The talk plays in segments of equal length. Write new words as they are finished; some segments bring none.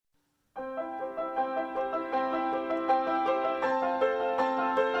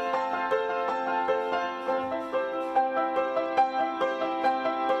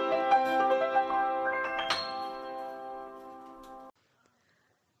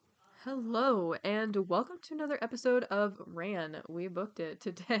Hello, and welcome to another episode of Ran. We booked it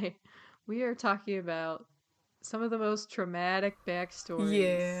today. We are talking about some of the most traumatic backstories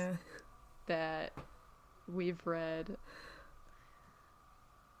Yeah. that we've read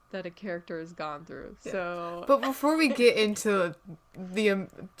that a character has gone through. Yeah. So, But before we get into the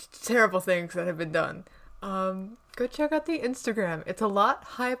terrible things that have been done, go check out the Instagram. It's a lot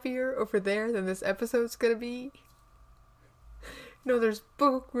happier over there than this episode's gonna be. There's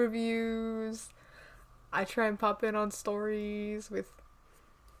book reviews. I try and pop in on stories with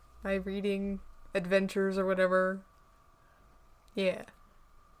my reading adventures or whatever. Yeah.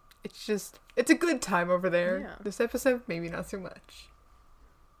 It's a good time over there. yeah. This episode, maybe not so much.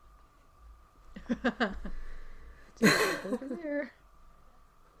 Over there.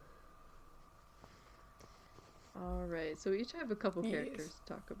 Alright, so we each have a couple characters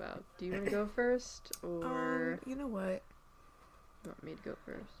to talk about. Do you want to go first, or You know what? you want me to go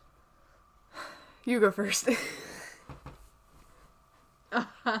first? You go first.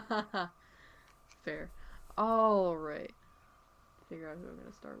 Fair. Alright. Figure out who I'm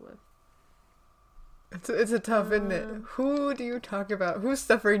gonna start with. It's a tough, isn't it? Who do you talk about? Whose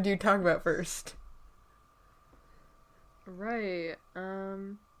suffering do you talk about first? Right.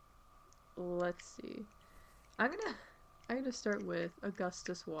 Let's see. I'm gonna start with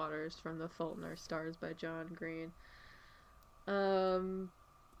Augustus Waters from The Fault in Our Stars by John Green.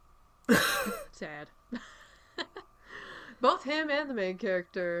 Sad. Both him and the main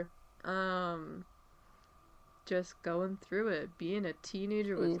character, just going through it. Being a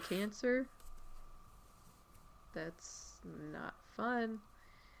teenager with Oof. cancer. That's not fun.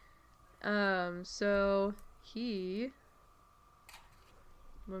 So he,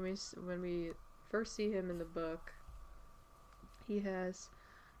 when we first see him in the book, he has,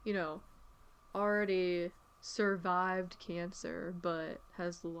 already survived cancer, but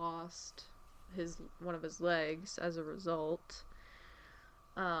has lost one of his legs as a result.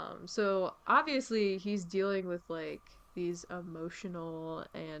 So obviously he's dealing with like these emotional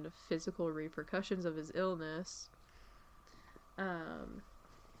and physical repercussions of his illness. And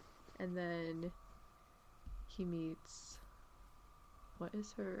then he meets what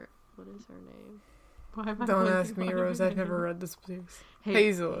is her name? Why am I Don't blanking ask me, on Rose. her I've never name? read this, please.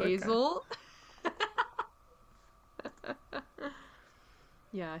 Hazel. Okay. Hazel.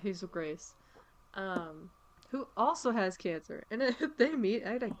 Yeah, Hazel Grace. Who also has cancer, and they meet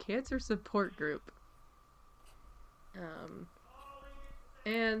at a cancer support group.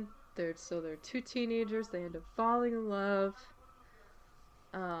 And they're two teenagers. They end up falling in love.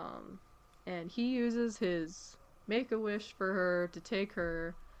 And he uses his Make-A-Wish for her to take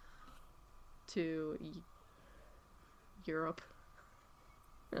her to Europe.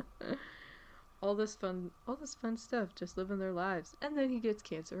 all this fun stuff, just living their lives. And then he gets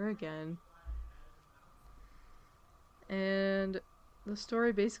cancer again. And the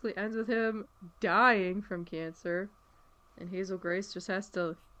story basically ends with him dying from cancer, and Hazel Grace just has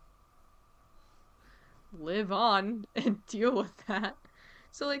to live on and deal with that.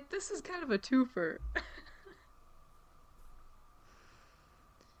 So, like, this is kind of a twofer.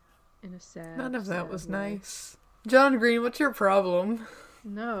 In a sad, None of that sad was way. nice. John Green, what's your problem?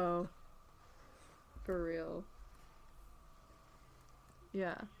 No. For real.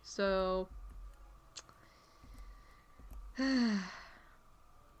 Yeah, so...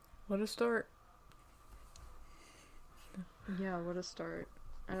 What a start. Yeah, what a start.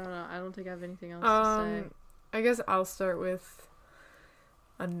 I don't know. I don't think I have anything else to say. I guess I'll start with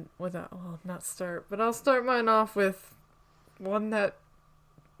not start, but I'll start mine off with one that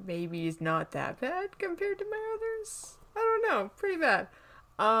maybe is not that bad compared to my others. I don't know, pretty bad.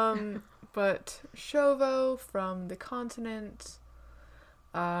 But Shovo from The Continent.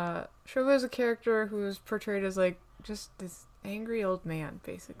 Shovo is a character who's portrayed as like just this angry old man,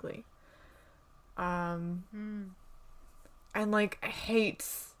 basically. And like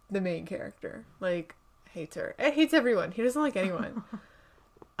hates the main character. Like hates her. Hates everyone. He doesn't like anyone.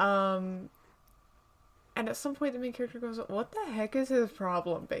 And at some point the main character goes, "What the heck is his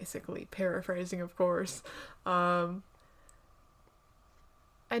problem?" Basically, paraphrasing, of course. And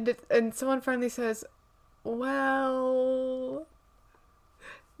someone finally says, "Well,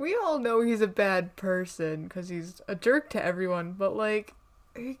 we all know he's a bad person because he's a jerk to everyone, but like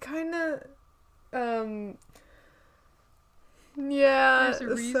he kind of yeah, There's a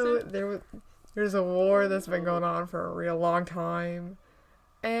reason. so there's a war that's been going on for a real long time.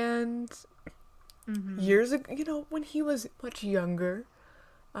 And years ago, when he was much younger,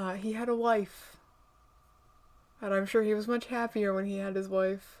 he had a wife. And I'm sure he was much happier when he had his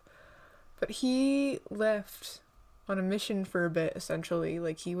wife. But he left on a mission for a bit, essentially.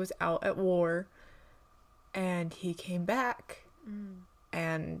 Like, he was out at war, and he came back, Mm.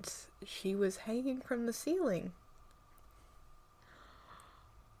 and she was hanging from the ceiling.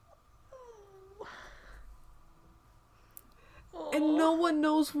 And Oh. no one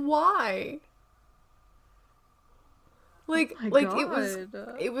knows why. Oh Like, my like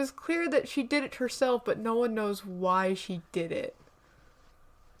god. it was clear that she did it herself, but no one knows why she did it.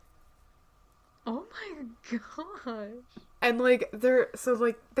 Oh my gosh. And like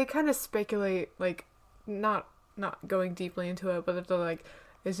they kind of speculate, like, not going deeply into it, but they're like,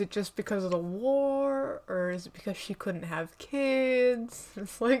 is it just because of the war, or is it because she couldn't have kids?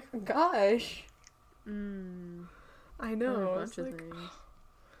 It's like, gosh, Mm. I Probably a know. bunch It's of like, things.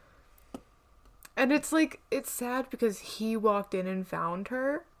 and it's like, it's sad because he walked in and found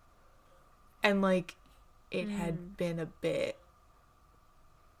her, and like, it Mm. had been a bit,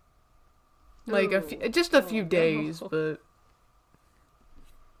 like Ooh. just a Oh few no. days, but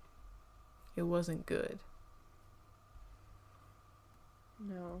it wasn't good.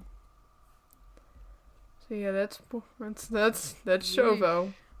 No. So yeah, that's Yeesh.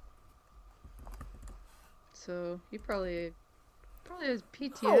 Shovo. So he probably has Oh,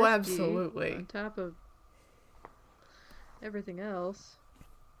 PTSD on absolutely. top of everything else.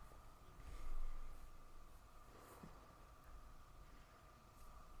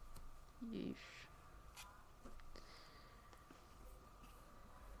 Yeesh.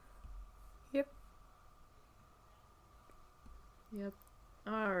 Yep. Yep.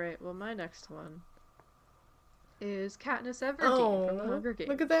 Alright, well, my next one is Katniss Everdeen from The Oh, Hunger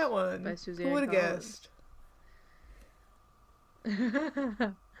look at Games that by one. Who Suzanne would have Collins.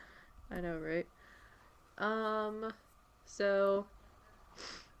 guessed? I know, right? So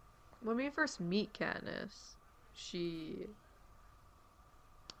when we first meet Katniss, she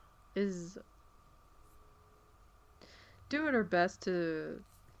is doing her best to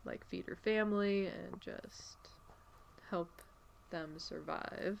like feed her family and just help them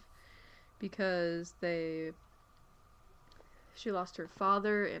survive because she lost her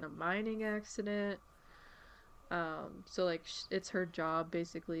father in a mining accident. So like it's her job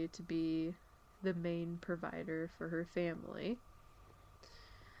basically to be the main provider for her family.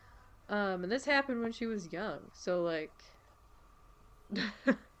 And this happened when she was young. So like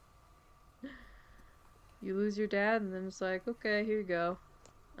you lose your dad and then it's like, okay, here you go.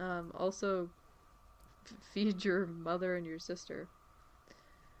 Also feed your mother and your sister.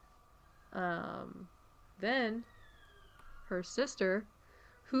 Um, then her sister,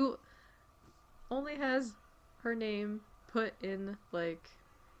 who only has her name put in like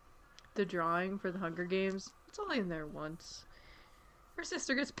the drawing for the Hunger Games, it's only in there once. Her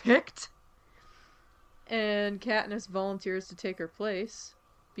sister gets picked, and Katniss volunteers to take her place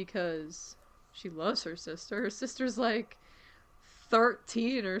because she loves her sister. Her sister's like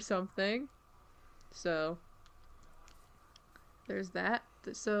 13 or something. So there's that.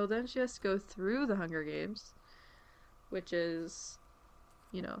 So then she has to go through the Hunger Games, which is,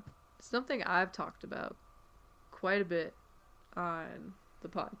 you know, something I've talked about quite a bit on the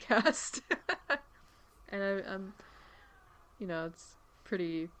podcast. And I'm, it's a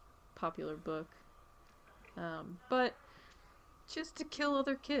pretty popular book. But just to kill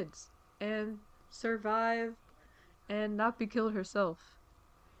other kids and survive and not be killed herself.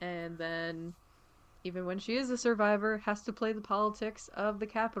 And then, even when she is a survivor, has to play the politics of the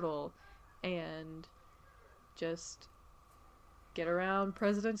Capitol and just get around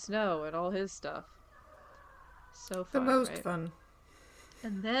President Snow and all his stuff. So The fun, most right? fun.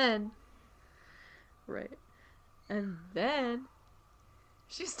 And then, right. And then,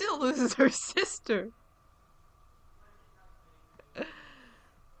 she still loses her sister.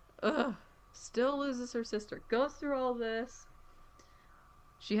 Ugh. Still loses her sister. Goes through all this.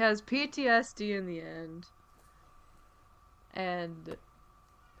 She has PTSD in the end. And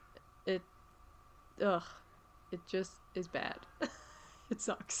it, ugh. It just is bad. It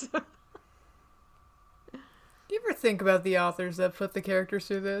sucks. Do you ever think about the authors that put the characters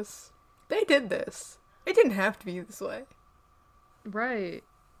through this? They did this. It didn't have to be this way. Right.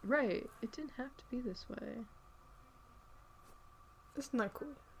 Right. It didn't have to be this way. Isn't that cool?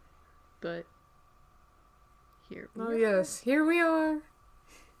 But here we Oh are. yes, here we are.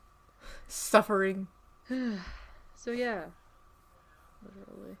 Suffering. So yeah.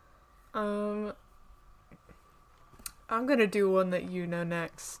 Literally. I'm gonna do one that you know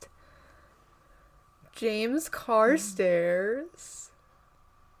next. James Carstairs.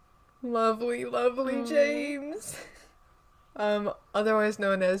 Lovely, lovely James. Otherwise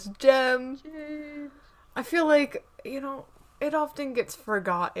known as Jem. James. I feel like, it often gets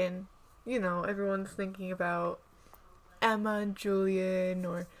forgotten. Everyone's thinking about Emma and Julian,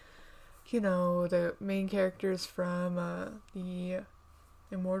 or, the main characters from the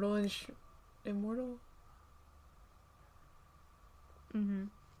Immortal? Mm-hmm.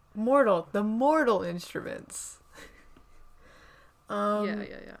 The Mortal Instruments.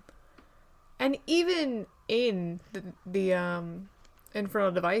 Yeah. And even in the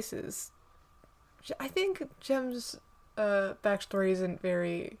Infernal Devices, I think Jem's backstory isn't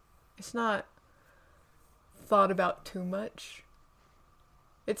very... It's not thought about too much.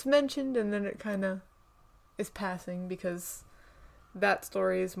 It's mentioned and then it kind of is passing because that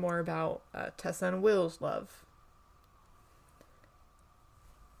story is more about Tessa and Will's love.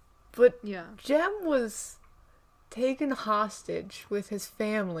 But Yeah. Jem was taken hostage with his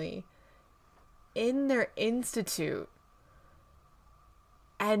family in their institute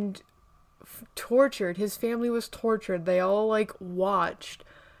and tortured. His family was tortured. They all watched.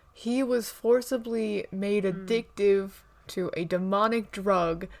 He was forcibly made addictive to a demonic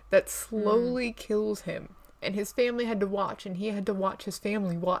drug that slowly kills him. And his family had to watch, and he had to watch his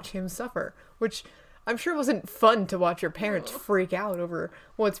family watch him suffer, which I'm sure wasn't fun to watch your parents freak out over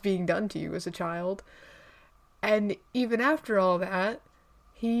what's being done to you as a child. And even after all that,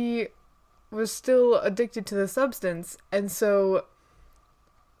 he was still addicted to the substance, and so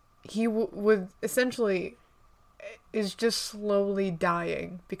he would essentially is just slowly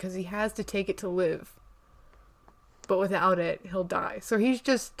dying because he has to take it to live. But without it, he'll die. So he's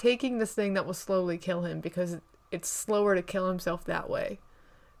just taking this thing that will slowly kill him because it's slower to kill himself that way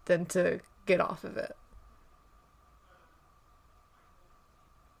than to get off of it.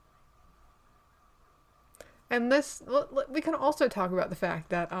 And this, we can also talk about the fact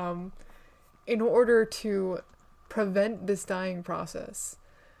that in order to prevent this dying process,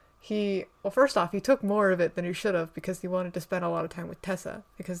 first off, he took more of it than he should have because he wanted to spend a lot of time with Tessa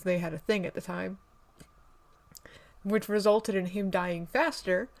because they had a thing at the time, which resulted in him dying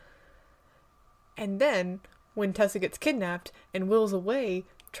faster. And then, when Tessa gets kidnapped and Will's away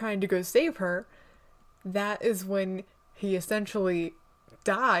trying to go save her, that is when he essentially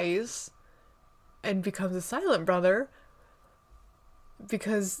dies and becomes a silent brother,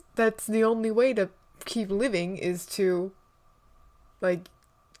 because that's the only way to keep living is to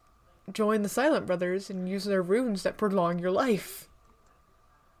join the Silent Brothers and use their runes that prolong your life,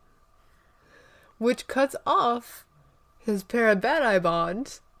 which cuts off his Parabeni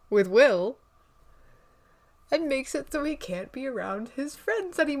bond with Will and makes it so he can't be around his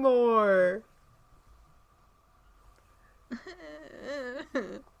friends anymore.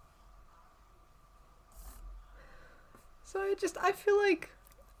 So I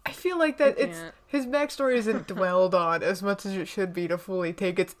feel like that his backstory isn't dwelled on as much as it should be to fully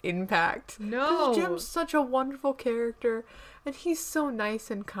take its impact. No. Because Jem's such a wonderful character, and he's so nice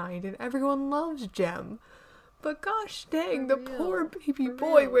and kind, and everyone loves Jem. But gosh dang, the poor baby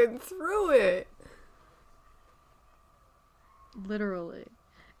boy went through it. Literally.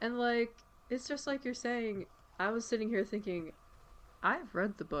 And it's just like you're saying, I was sitting here thinking, I've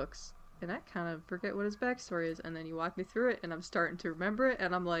read the books, and I kind of forget what his backstory is, and then you walk me through it, and I'm starting to remember it,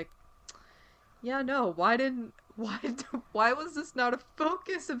 and I'm like, yeah, no, why was this not a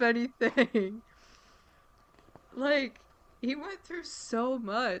focus of anything? He went through so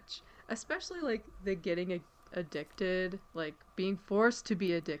much, especially, the getting addicted, being forced to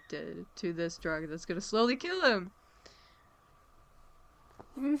be addicted to this drug that's gonna slowly kill him.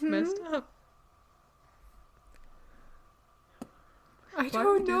 Mm-hmm. Messed up. I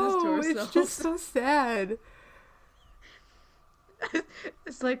don't know. It's just so sad.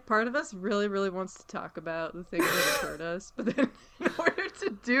 It's part of us really, really wants to talk about the things that have hurt us, but then in order to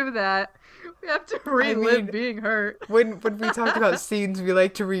do that, we have to relive being hurt. When we talk about scenes we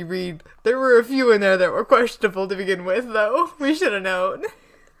like to reread, there were a few in there that were questionable to begin with, though. We should have known.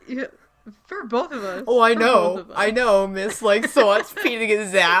 Yeah, for both of us. Oh, I know, Miss, so what's Peter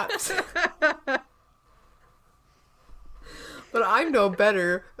gets zapped. But I'm no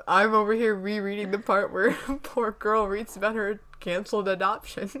better. I'm over here rereading the part where poor girl reads about her canceled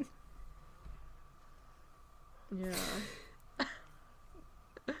adoption. Yeah.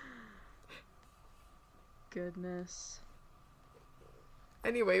 Goodness.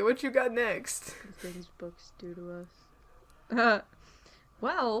 Anyway, what you got next? The things books do to us.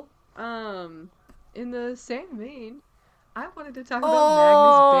 Well, in the same vein, I wanted to talk about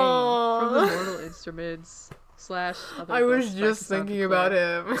Magnus Bane from the Mortal Instruments / other I was books just thinking about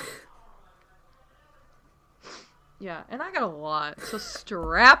him. Yeah, and I got a lot, so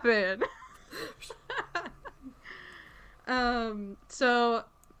strap in. So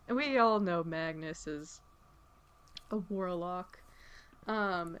we all know Magnus is a warlock.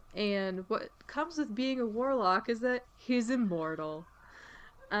 And what comes with being a warlock is that he's immortal.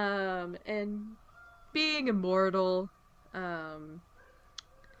 And being immortal, um,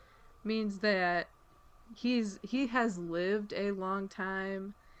 means that he has lived a long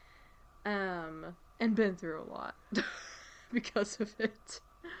time, and been through a lot because of it.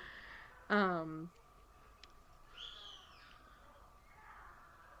 Um,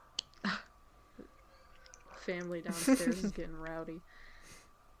 Family downstairs is getting rowdy.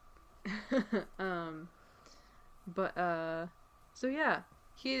 um, but so yeah,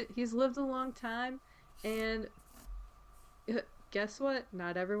 he's lived a long time, and guess what?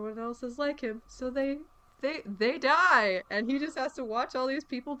 Not everyone else is like him, so they die, and he just has to watch all these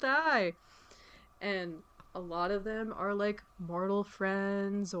people die, and a lot of them are like mortal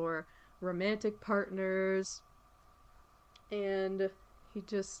friends or romantic partners, and he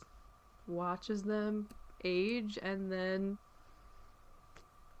just watches them age and then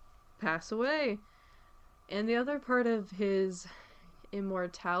pass away. And the other part of his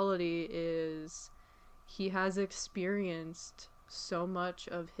immortality is he has experienced so much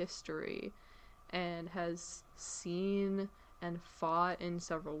of history and has seen and fought in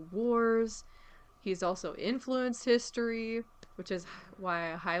several wars. He's also influenced history, which is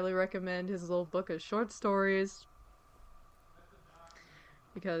why I highly recommend his little book of short stories,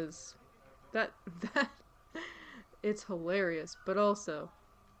 because that that it's hilarious, but also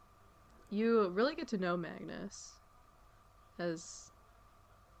you really get to know Magnus as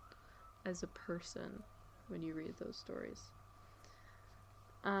as a person when you read those stories.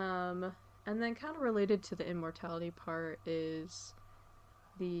 And then kind of related to the immortality part is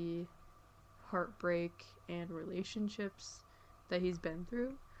the heartbreak and relationships that he's been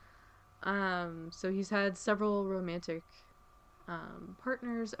through. So he's had several romantic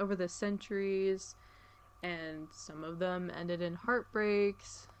partners over the centuries, and some of them ended in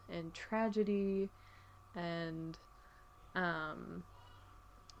heartbreaks and tragedy. And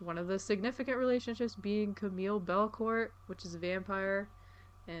one of the significant relationships being Camille Belcourt, which is a vampire,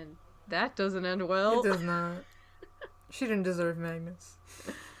 and that doesn't end It well. does not. She didn't deserve Magnus.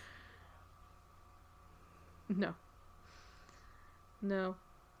 No. No.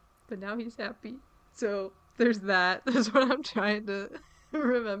 But now he's happy. So there's that. That's what I'm trying to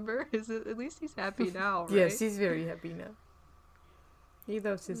remember. Is it, at least he's happy now, Yes, right? he's very happy now. He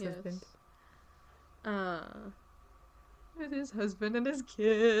loves his husband. Yes. With his husband and his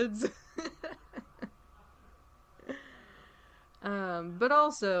kids. But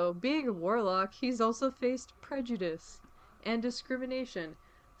also, being a warlock, he's also faced prejudice and discrimination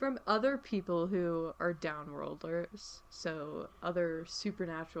from other people who are downworlders, so other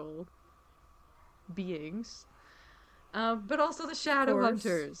supernatural beings. But also the Of shadow course.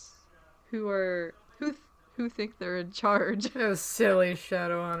 hunters, who are who think they're in charge, Those silly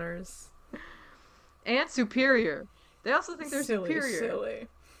shadow hunters. and superior. They also think they're Silly, superior. silly.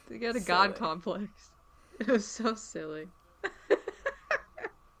 They get a god Silly. complex. It was so silly.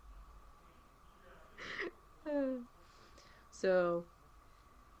 So,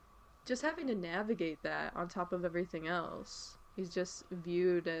 just having to navigate that on top of everything else, he's just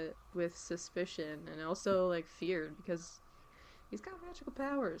viewed with suspicion and also like feared because he's got magical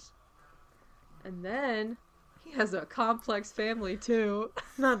powers. And then he has a complex family too.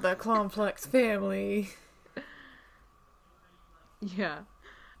 Not the complex family. Yeah.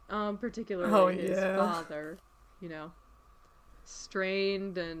 Oh, Particularly his yeah. father, you know,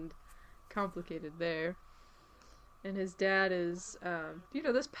 strained and complicated there. And his dad is,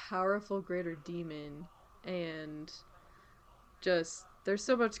 this powerful greater demon, and just there's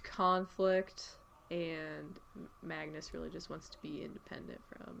so much conflict, and Magnus really just wants to be independent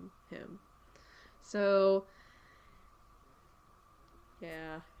from him. So,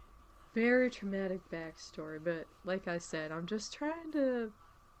 yeah, very traumatic backstory, but like I said, I'm just trying to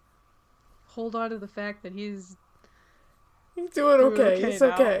hold on to the fact that he's He's doing doing okay. okay It's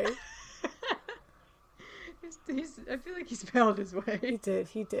now. okay. I feel like he's found his way. He did.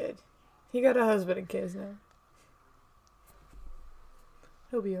 He did. He got a husband and kids now.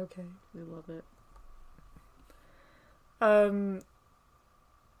 He'll be okay. We love it.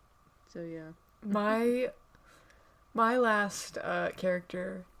 So yeah. My last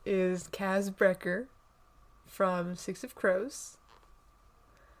character is Kaz Brecker from Six of Crows.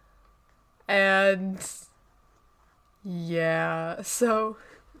 And yeah, so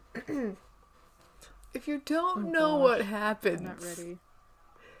if you don't know what happens, I'm not ready.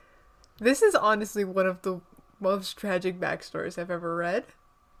 this is honestly one of the most tragic backstories I've ever read.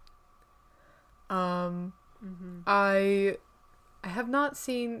 I have not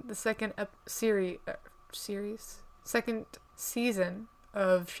seen the second second season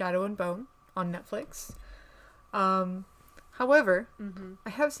of Shadow and Bone on Netflix. However, Mm-hmm. I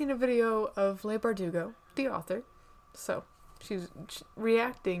have seen a video of Leigh Bardugo, the author, so she's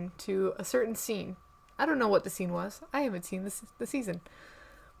reacting to a certain scene. I don't know what the scene was. I haven't seen the season.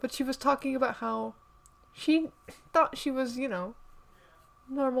 But she was talking about how she thought she was,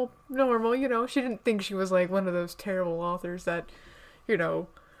 normal, She didn't think she was like one of those terrible authors that,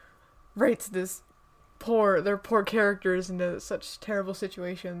 writes their poor characters into such terrible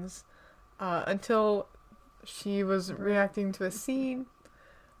situations, until she was reacting to a scene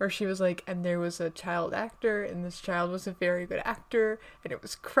where she was like, and there was a child actor, and this child was a very good actor, and it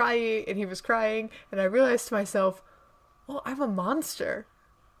was crying, and he was crying, and I realized to myself, oh, I'm a monster.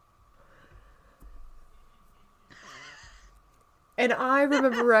 And I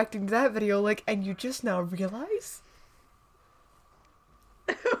remember reacting to that video like, and you just now realize?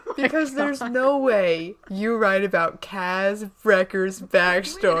 Because there's no way you write about Kaz Brecker's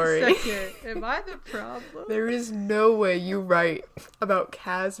backstory. Wait a second. Am I the problem? There is no way you write about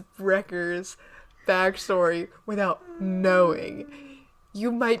Kaz Brecker's backstory without knowing.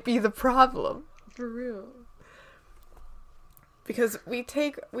 You might be the problem. For real. Because we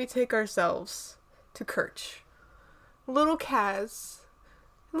take ourselves to Kirch. Little Kaz,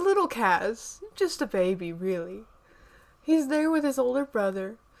 just a baby, really. He's there with his older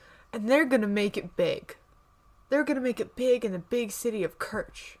brother, and they're gonna make it big. They're gonna make it big in the big city of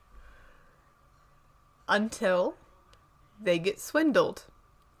Kirch. Until they get swindled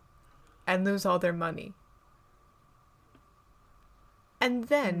and lose all their money. And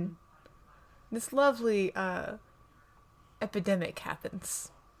then this lovely epidemic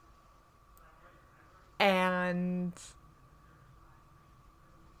happens. And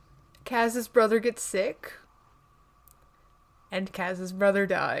Kaz's brother gets sick. And Kaz's brother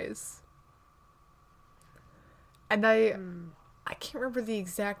dies. And I can't remember the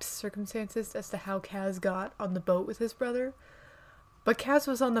exact circumstances as to how Kaz got on the boat with his brother. But Kaz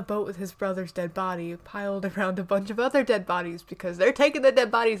was on the boat with his brother's dead body, piled around a bunch of other dead bodies, because they're taking the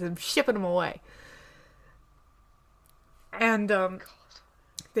dead bodies and shipping them away. And,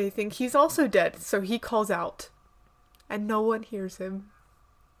 they think he's also dead, so he calls out. And no one hears him.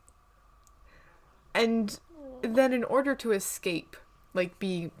 And then in order to escape, like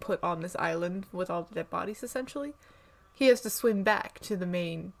being put on this island with all the dead bodies, essentially, he has to swim back to the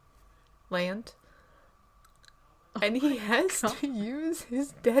main land. And he has to use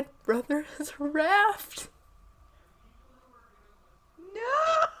his dead brother as a raft.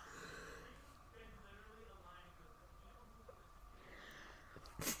 No!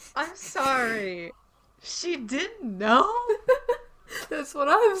 I'm sorry. She didn't know? That's what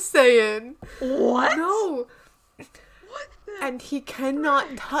I'm saying. What? No. What the? And he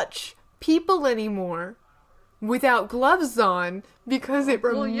cannot touch people anymore without gloves on because it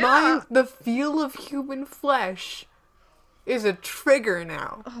reminds the feel of human flesh is a trigger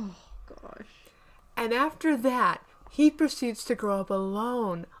now. Oh, gosh. And after that, he proceeds to grow up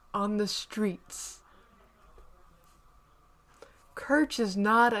alone on the streets. Kirch is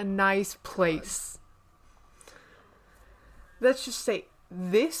not a nice place. Let's just say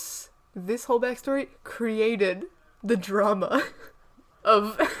this whole backstory created the drama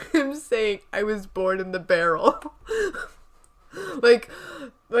of him saying, I was born in the barrel. like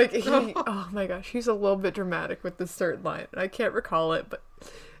he, oh my gosh, he's a little bit dramatic with this certain line. And I can't recall it, but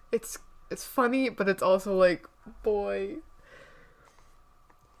it's funny, but it's also like, boy,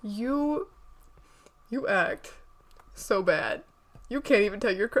 you act so bad. You can't even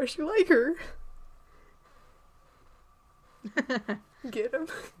tell your crush you like her. Get him.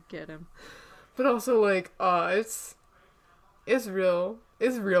 Get him. But also like, it's real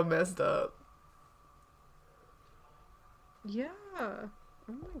messed up. Yeah. Oh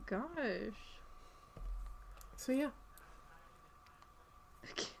my gosh. So yeah.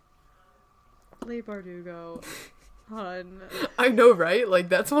 Leigh Bardugo on... I know, right? Like,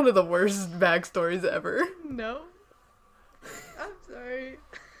 that's one of the worst backstories ever. No. I'm sorry.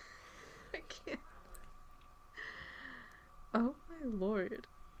 I can't. Oh my lord.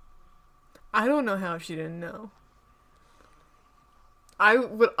 I don't know how she didn't know.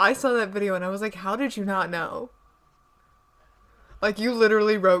 I saw that video and I was like, how did you not know? Like, you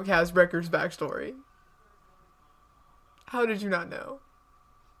literally wrote Kaz Brecker's backstory. How did you not know?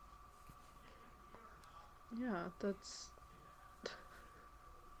 Yeah, that's...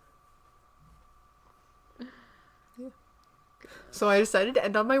 Yeah. So I decided to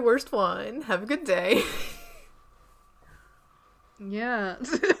end on my worst one. Have a good day. Yeah.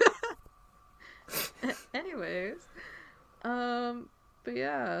 Anyways. But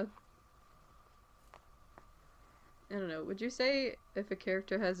yeah. I don't know. Would you say if a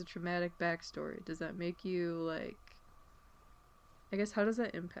character has a traumatic backstory, does that make you like? I guess how does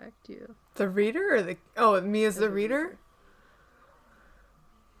that impact you The reader or the me as as the a reader? reader?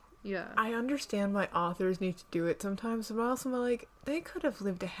 Yeah. I understand why authors need to do it sometimes, but also I'm like, they could have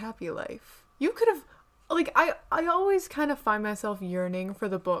lived a happy life. You could have, like, I always kind of find myself yearning for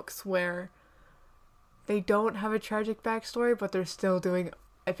the books where they don't have a tragic backstory, but they're still doing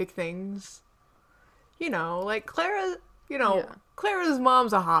epic things. You know, like Clara, Yeah. Clara's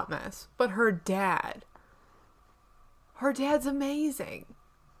mom's a hot mess, but her dad's amazing.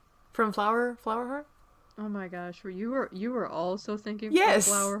 From Flower Heart? Oh my gosh, were you were also thinking from Yes!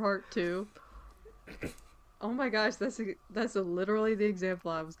 Flower Heart too? Oh my gosh, literally the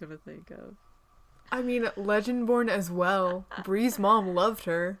example I was gonna think of. I mean, Legendborn as well. Bree's mom loved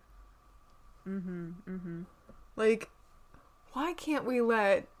her. Mm-hmm. Mm-hmm. Like, why can't we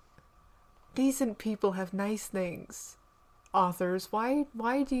let decent people have nice things? Authors, why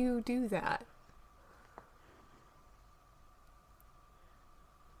do you do that?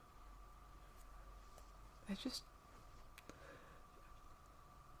 I just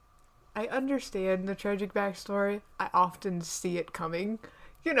I understand the tragic backstory. I often see it coming.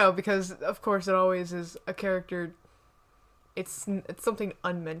 You know, because of course it always is a character it's something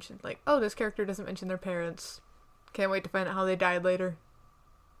unmentioned. Like, oh, this character doesn't mention their parents. Can't wait to find out how they died later.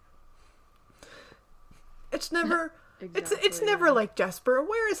 It's never it's Exactly. never Yeah. like Jesper.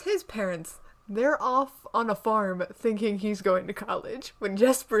 Where is his parents? They're off on a farm thinking he's going to college when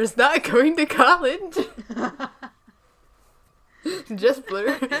Jesper is not going to college.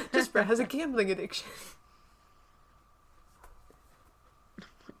 Jesper has a gambling addiction.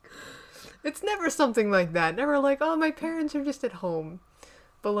 It's never something like that. Never like, oh, my parents are just at home.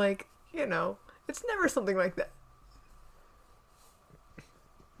 But like, it's never something like that.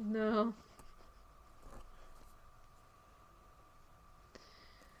 No.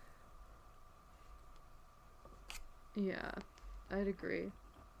 Yeah, I'd agree.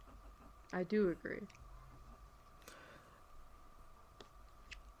 I do agree.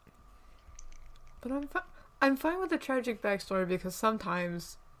 But I'm fine with the tragic backstory because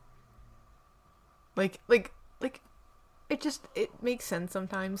sometimes like it makes sense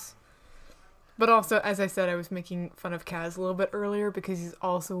sometimes. But also, as I said, I was making fun of Kaz a little bit earlier because he's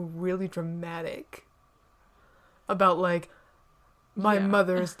also really dramatic about like my Yeah.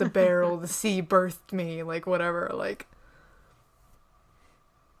 mother's the barrel, the sea birthed me, like whatever, like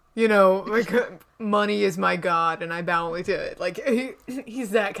like money is my god and I bow only to it. Like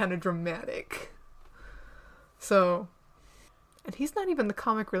he's that kind of dramatic. So, and he's not even the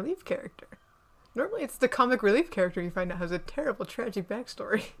comic relief character. Normally, it's the comic relief character you find out has a terrible tragic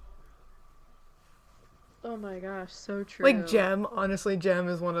backstory. Oh my gosh, so Like true. Jem, honestly, Jem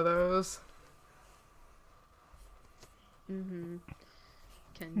is one of those. Mm-hmm.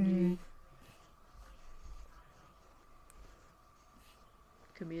 Hmm. Kenji,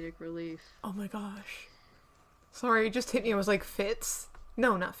 comedic relief. Oh my gosh. Sorry, it just hit me. I was like, Fitz?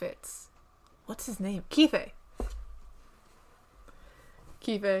 No, not Fitz. What's his name? Kife.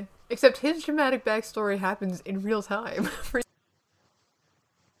 Kife. Except his dramatic backstory happens in real time.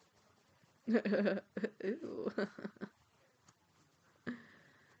 Ew.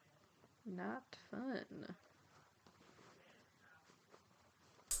 Not fun.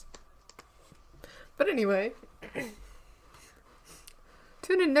 But anyway,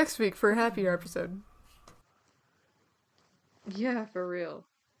 tune in next week for a happier episode. Yeah, for real.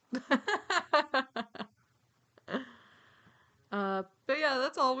 But yeah,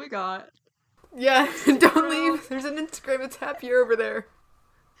 that's all we got. Yeah, Stick don't around. leave. There's an Instagram that's happier over there.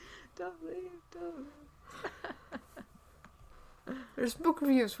 Don't leave, don't There's book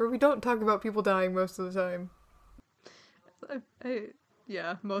reviews where we don't talk about people dying most of the time.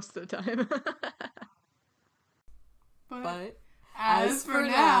 yeah, most of the time. But as for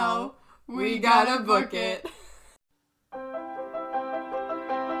now, we gotta book it.